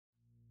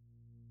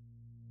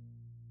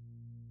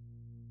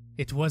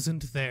It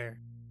wasn't there.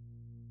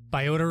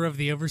 By order of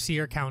the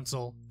Overseer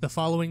Council, the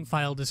following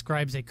file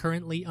describes a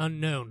currently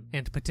unknown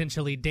and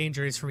potentially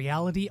dangerous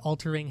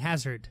reality-altering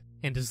hazard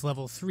and is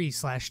Level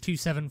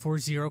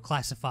 3/2740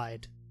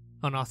 classified.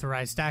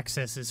 Unauthorized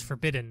access is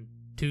forbidden.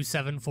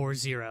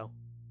 2740.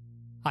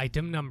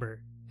 Item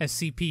Number: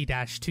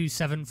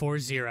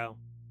 SCP-2740.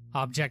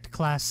 Object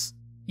Class: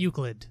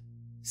 Euclid.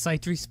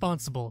 Site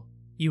Responsible: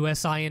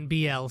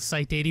 USINBL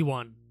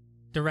Site-81.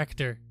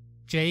 Director: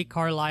 J.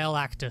 Carlisle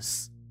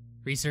Actus.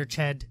 Research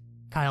Head: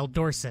 Kyle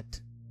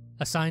Dorset.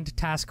 Assigned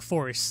Task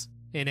Force: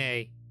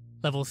 NA.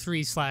 Level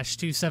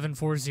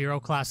 3/2740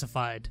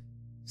 classified.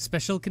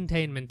 Special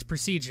Containment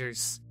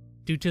Procedures.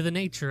 Due to the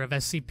nature of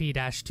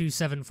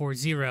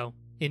SCP-2740,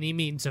 any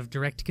means of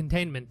direct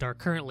containment are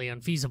currently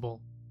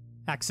unfeasible.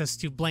 Access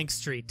to Blank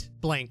Street,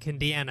 Blank,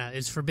 Indiana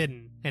is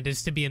forbidden and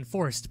is to be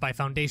enforced by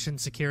Foundation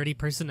security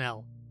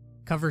personnel.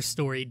 Cover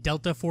story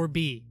Delta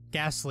 4B,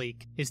 gas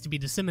leak, is to be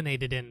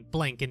disseminated in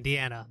Blank,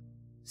 Indiana.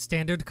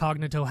 Standard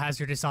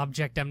cognitohazardous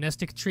object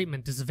amnestic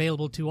treatment is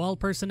available to all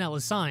personnel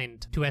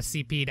assigned to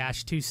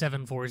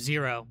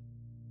SCP-2740.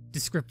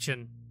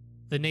 Description: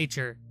 the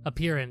nature,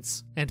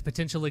 appearance, and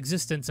potential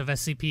existence of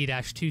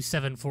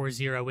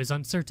SCP-2740 is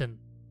uncertain.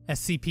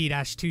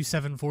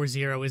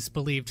 SCP-2740 is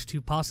believed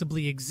to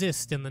possibly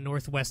exist in the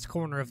northwest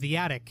corner of the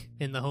attic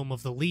in the home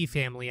of the Lee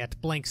family at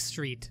Blank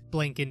Street,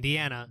 Blank,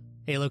 Indiana,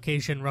 a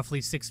location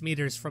roughly 6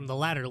 meters from the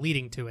ladder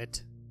leading to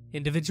it.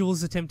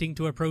 Individuals attempting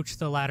to approach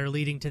the ladder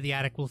leading to the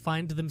attic will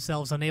find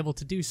themselves unable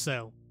to do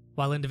so,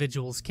 while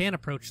individuals can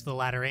approach the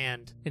ladder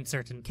and, in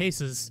certain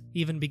cases,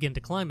 even begin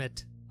to climb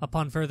it.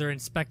 Upon further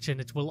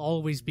inspection, it will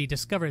always be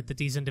discovered that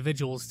these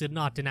individuals did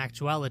not in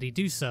actuality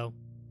do so.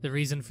 The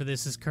reason for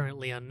this is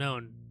currently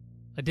unknown.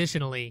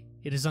 Additionally,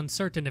 it is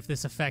uncertain if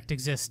this effect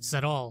exists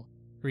at all.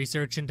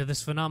 Research into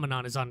this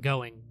phenomenon is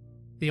ongoing.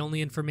 The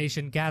only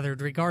information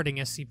gathered regarding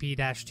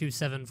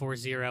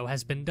SCP-2740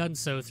 has been done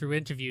so through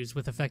interviews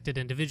with affected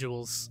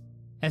individuals.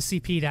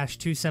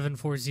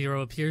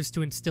 SCP-2740 appears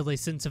to instill a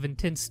sense of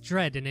intense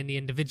dread in any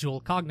individual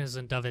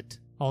cognizant of it,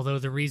 although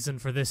the reason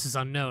for this is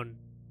unknown.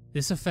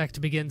 This effect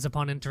begins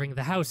upon entering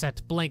the house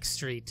at Blank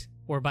Street,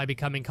 or by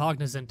becoming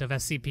cognizant of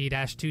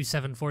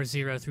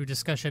SCP-2740 through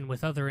discussion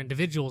with other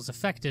individuals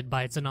affected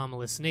by its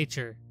anomalous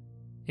nature.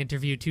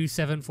 Interview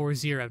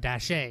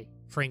 2740-A,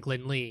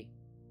 Franklin Lee.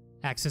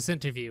 Access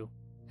interview.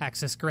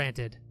 Access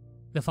granted.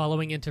 The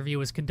following interview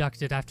was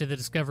conducted after the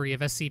discovery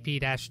of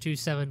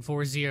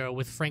SCP-2740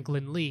 with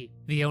Franklin Lee,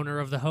 the owner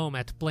of the home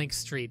at Blank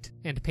Street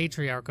and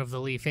patriarch of the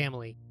Lee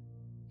family.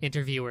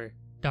 Interviewer: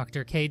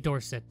 Dr. K.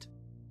 Dorset.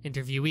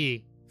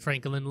 Interviewee: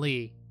 Franklin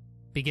Lee.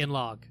 Begin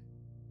log.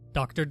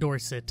 Dr.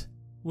 Dorset: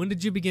 when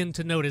did you begin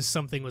to notice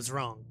something was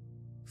wrong?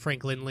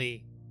 Franklin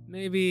Lee: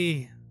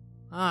 maybe,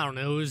 I don't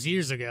know, it was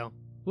years ago.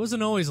 It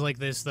wasn't always like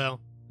this,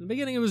 though. In the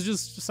beginning it was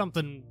just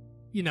something,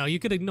 you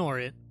could ignore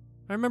it.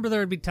 I remember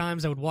there would be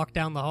times I would walk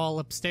down the hall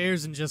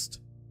upstairs and just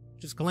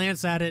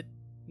glance at it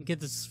and get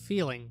this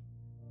feeling.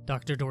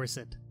 Dr.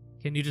 Dorset: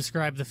 can you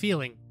describe the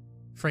feeling?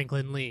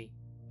 Franklin Lee: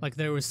 like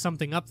there was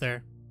something up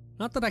there.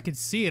 Not that I could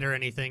see it or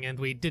anything, and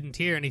we didn't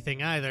hear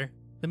anything either.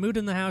 The mood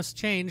in the house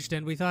changed,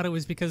 and we thought it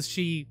was because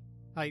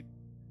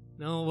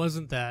No, it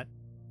wasn't that.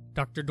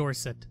 Dr.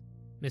 Dorset: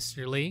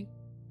 Mr. Lee?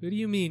 Who do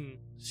you mean,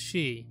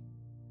 she?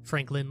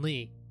 Franklin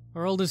Lee: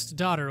 our oldest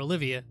daughter,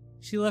 Olivia.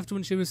 She left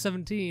when she was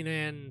 17,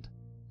 and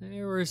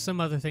there were some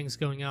other things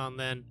going on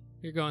then.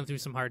 You're going through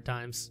some hard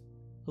times.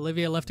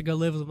 Olivia left to go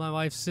live with my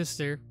wife's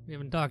sister. We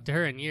haven't talked to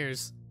her in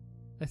years.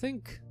 I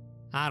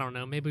don't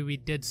know, maybe we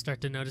did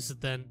start to notice it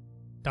then.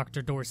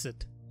 Dr.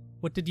 Dorset: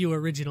 what did you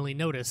originally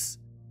notice?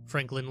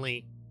 Franklin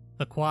Lee: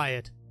 the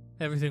quiet.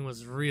 Everything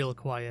was real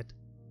quiet.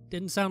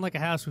 Didn't sound like a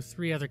house with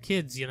 3 other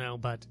kids,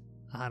 but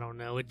I don't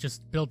know, it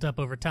just built up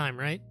over time,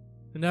 right?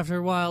 And after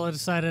a while I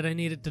decided I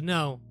needed to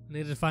know. I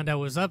needed to find out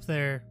what was up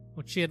there,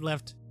 what she had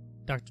left.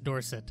 Dr.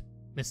 Dorset: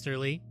 Mr.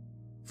 Lee?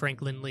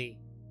 Franklin Lee: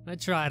 I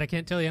tried, I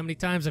can't tell you how many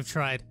times I've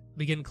tried. I'll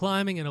begin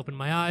climbing and open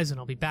my eyes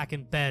and I'll be back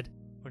in bed,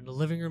 or in the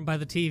living room by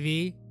the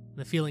TV, and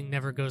the feeling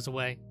never goes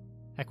away.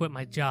 I quit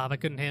my job, I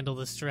couldn't handle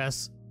the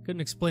stress.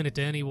 Couldn't explain it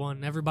to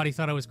anyone, everybody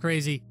thought I was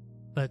crazy.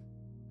 But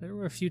there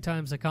were a few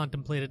times I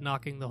contemplated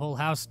knocking the whole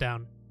house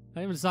down.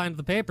 I even signed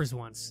the papers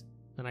once.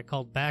 Then I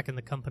called back and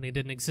the company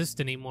didn't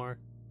exist anymore.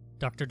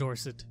 Dr.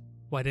 Dorset: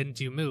 why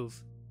didn't you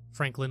move?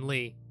 Franklin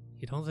Lee: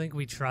 you don't think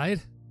we tried?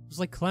 It was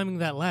like climbing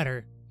that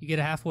ladder. You get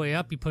halfway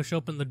up, you push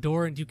open the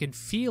door and you can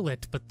feel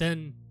it, but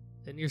then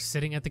you're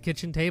sitting at the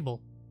kitchen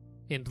table.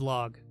 End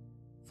log.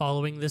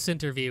 Following this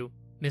interview,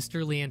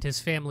 Mr. Lee and his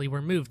family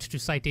were moved to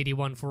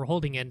Site-81 for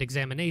holding and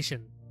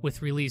examination,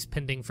 with release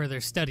pending further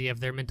study of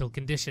their mental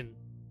condition.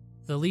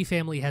 The Lee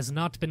family has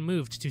not been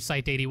moved to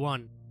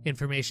Site-81.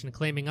 Information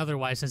claiming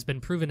otherwise has been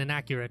proven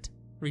inaccurate.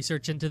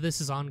 Research into this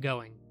is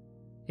ongoing.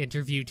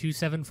 Interview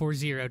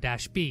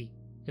 2740-B,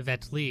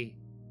 Yvette Lee.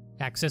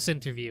 Access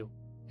interview.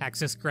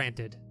 Access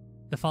granted.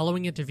 The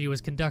following interview was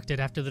conducted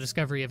after the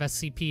discovery of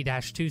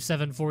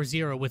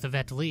SCP-2740 with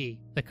Yvette Lee,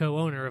 the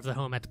co-owner of the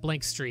home at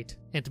Blank Street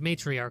and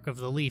matriarch of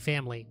the Lee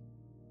family.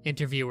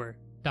 Interviewer: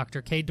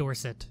 Dr. K.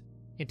 Dorset.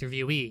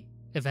 Interviewee,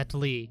 Yvette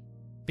Lee.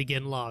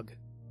 Begin log.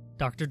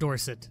 Dr.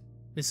 Dorset.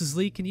 Mrs.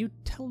 Lee, can you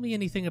tell me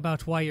anything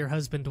about why your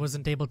husband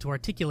wasn't able to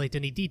articulate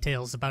any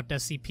details about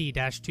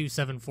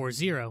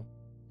SCP-2740?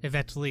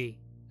 Yvette Lee.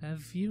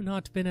 Have you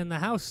not been in the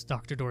house,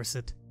 Dr.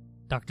 Dorset?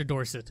 Dr.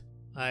 Dorset.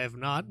 I have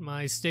not.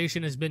 My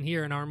station has been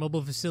here in our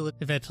mobile facility.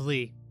 Yvette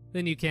Lee.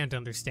 Then you can't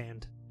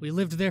understand. We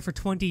lived there for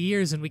 20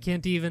 years and we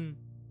can't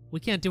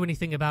do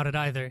anything about it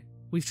either.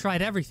 We've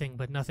tried everything,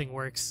 but nothing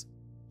works.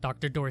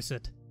 Dr.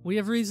 Dorset. We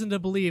have reason to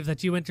believe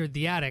that you entered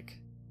the attic.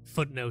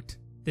 Footnote.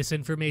 This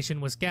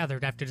information was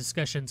gathered after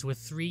discussions with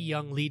 3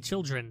 young Lee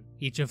children,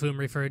 each of whom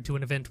referred to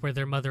an event where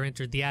their mother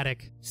entered the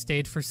attic,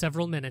 stayed for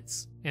several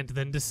minutes, and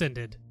then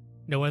descended.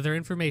 No other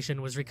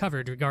information was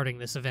recovered regarding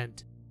this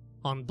event.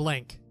 On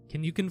blank.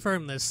 Can you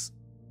confirm this?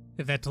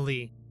 Yvette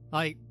Lee.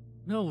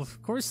 No,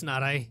 of course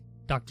not,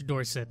 Dr.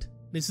 Dorset.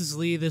 Mrs.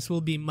 Lee, this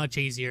will be much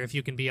easier if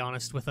you can be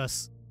honest with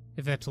us.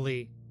 Yvette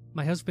Lee.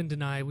 My husband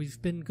and I,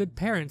 we've been good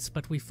parents,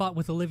 but we fought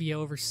with Olivia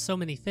over so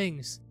many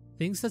things.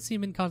 Things that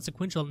seem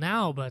inconsequential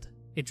now, but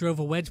it drove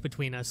a wedge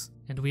between us,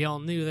 and we all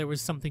knew there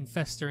was something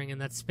festering in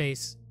that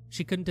space.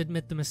 She couldn't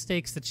admit the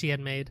mistakes that she had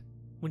made.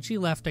 When she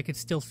left, I could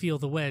still feel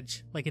the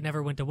wedge, like it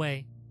never went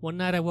away. One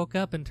night I woke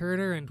up and heard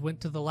her and went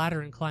to the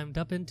ladder and climbed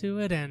up into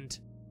it and...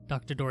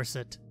 Dr.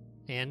 Dorset.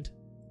 And?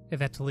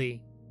 Yvette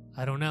Lee.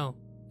 I don't know.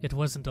 It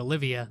wasn't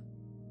Olivia.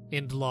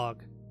 End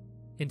log.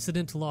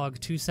 Incident log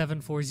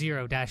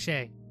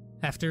 2740-A.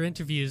 After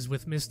interviews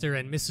with Mr.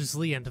 and Mrs.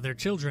 Lee and their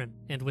children,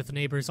 and with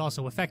neighbors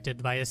also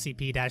affected by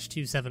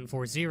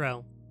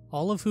SCP-2740,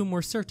 all of whom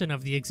were certain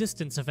of the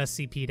existence of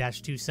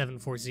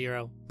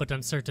SCP-2740, but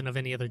uncertain of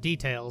any other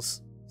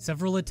details,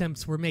 several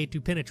attempts were made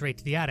to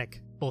penetrate the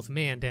attic, both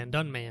manned and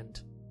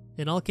unmanned.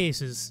 In all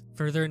cases,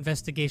 further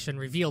investigation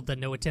revealed that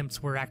no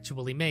attempts were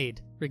actually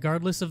made,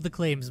 regardless of the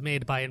claims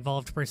made by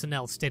involved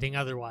personnel stating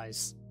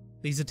otherwise.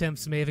 These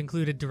attempts may have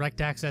included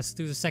direct access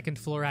through the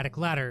second-floor attic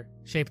ladder,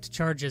 shaped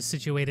charges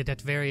situated at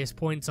various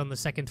points on the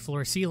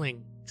second-floor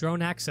ceiling,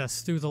 drone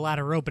access through the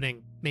ladder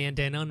opening, manned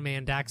and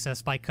unmanned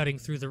access by cutting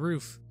through the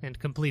roof, and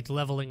complete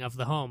leveling of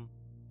the home.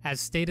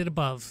 As stated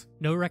above,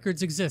 no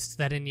records exist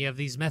that any of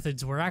these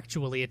methods were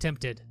actually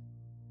attempted.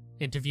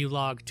 Interview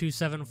log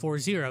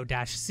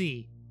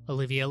 2740-C.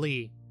 Olivia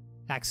Lee.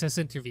 Access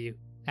interview.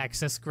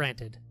 Access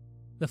granted.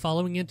 The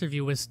following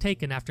interview was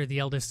taken after the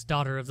eldest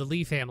daughter of the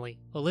Lee family,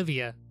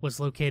 Olivia,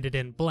 was located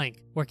in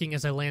blank, working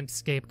as a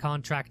landscape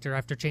contractor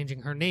after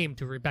changing her name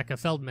to Rebecca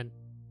Feldman.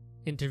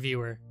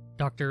 Interviewer,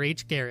 Dr.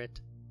 H.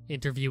 Garrett.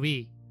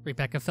 Interviewee,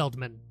 Rebecca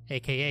Feldman,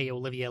 aka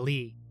Olivia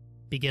Lee.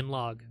 Begin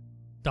log.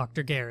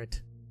 Dr.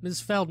 Garrett.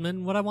 Ms.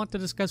 Feldman, what I want to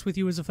discuss with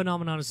you is a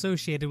phenomenon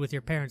associated with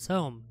your parents'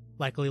 home,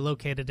 likely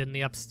located in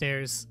the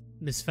upstairs.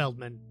 Ms.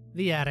 Feldman.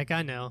 The attic,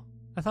 I know.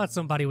 I thought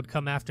somebody would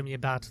come after me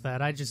about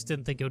that, I just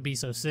didn't think it would be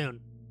so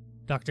soon.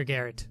 Dr.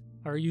 Garrett.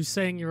 Are you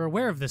saying you're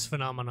aware of this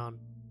phenomenon?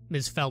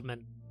 Ms.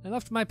 Feldman. I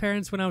left my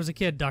parents when I was a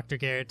kid, Dr.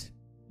 Garrett.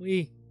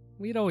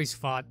 We'd always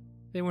fought.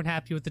 They weren't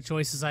happy with the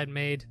choices I'd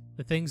made,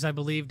 the things I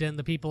believed in,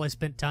 the people I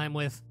spent time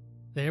with.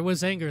 There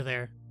was anger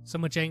there. So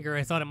much anger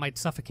I thought it might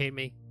suffocate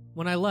me.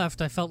 When I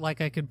left, I felt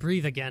like I could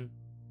breathe again.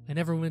 I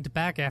never went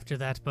back after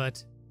that,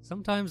 but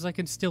sometimes I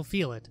can still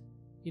feel it.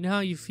 You know how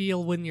you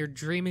feel when you're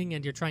dreaming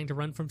and you're trying to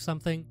run from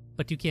something,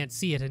 but you can't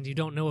see it and you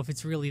don't know if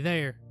it's really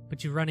there,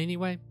 but you run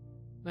anyway?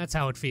 That's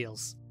how it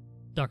feels.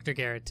 Dr.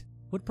 Garrett.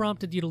 What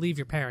prompted you to leave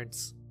your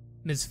parents?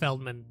 Ms.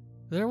 Feldman.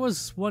 There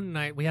was one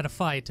night we had a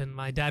fight and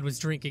my dad was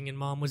drinking and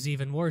Mom was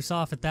even worse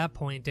off at that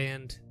point,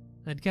 and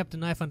I'd kept a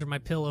knife under my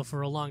pillow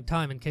for a long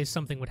time in case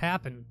something would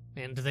happen,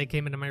 and they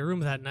came into my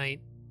room that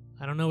night.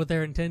 I don't know what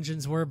their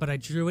intentions were, but I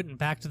drew it and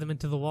backed them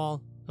into the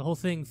wall. The whole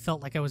thing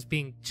felt like I was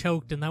being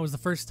choked, and that was the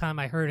first time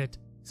I heard it.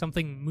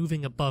 Something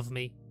moving above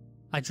me.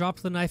 I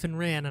dropped the knife and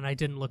ran, and I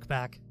didn't look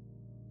back.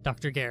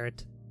 Dr.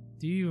 Garrett.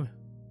 Do you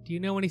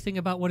know anything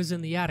about what is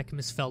in the attic,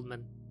 Miss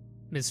Feldman?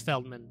 Ms.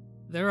 Feldman.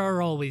 There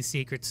are always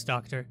secrets,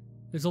 Doctor.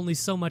 There's only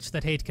so much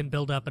that hate can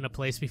build up in a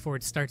place before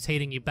it starts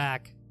hating you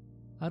back.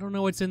 I don't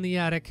know what's in the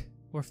attic,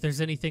 or if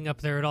there's anything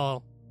up there at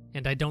all,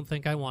 and I don't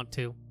think I want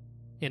to.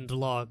 End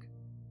log.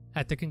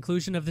 At the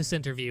conclusion of this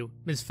interview,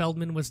 Ms.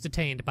 Feldman was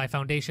detained by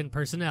Foundation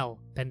personnel,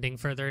 pending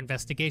further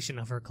investigation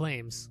of her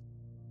claims.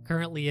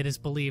 Currently, it is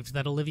believed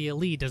that Olivia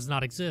Lee does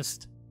not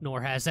exist,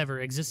 nor has ever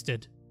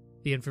existed.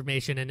 The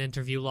information in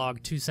interview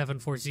log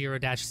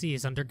 2740-C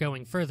is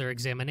undergoing further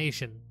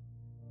examination.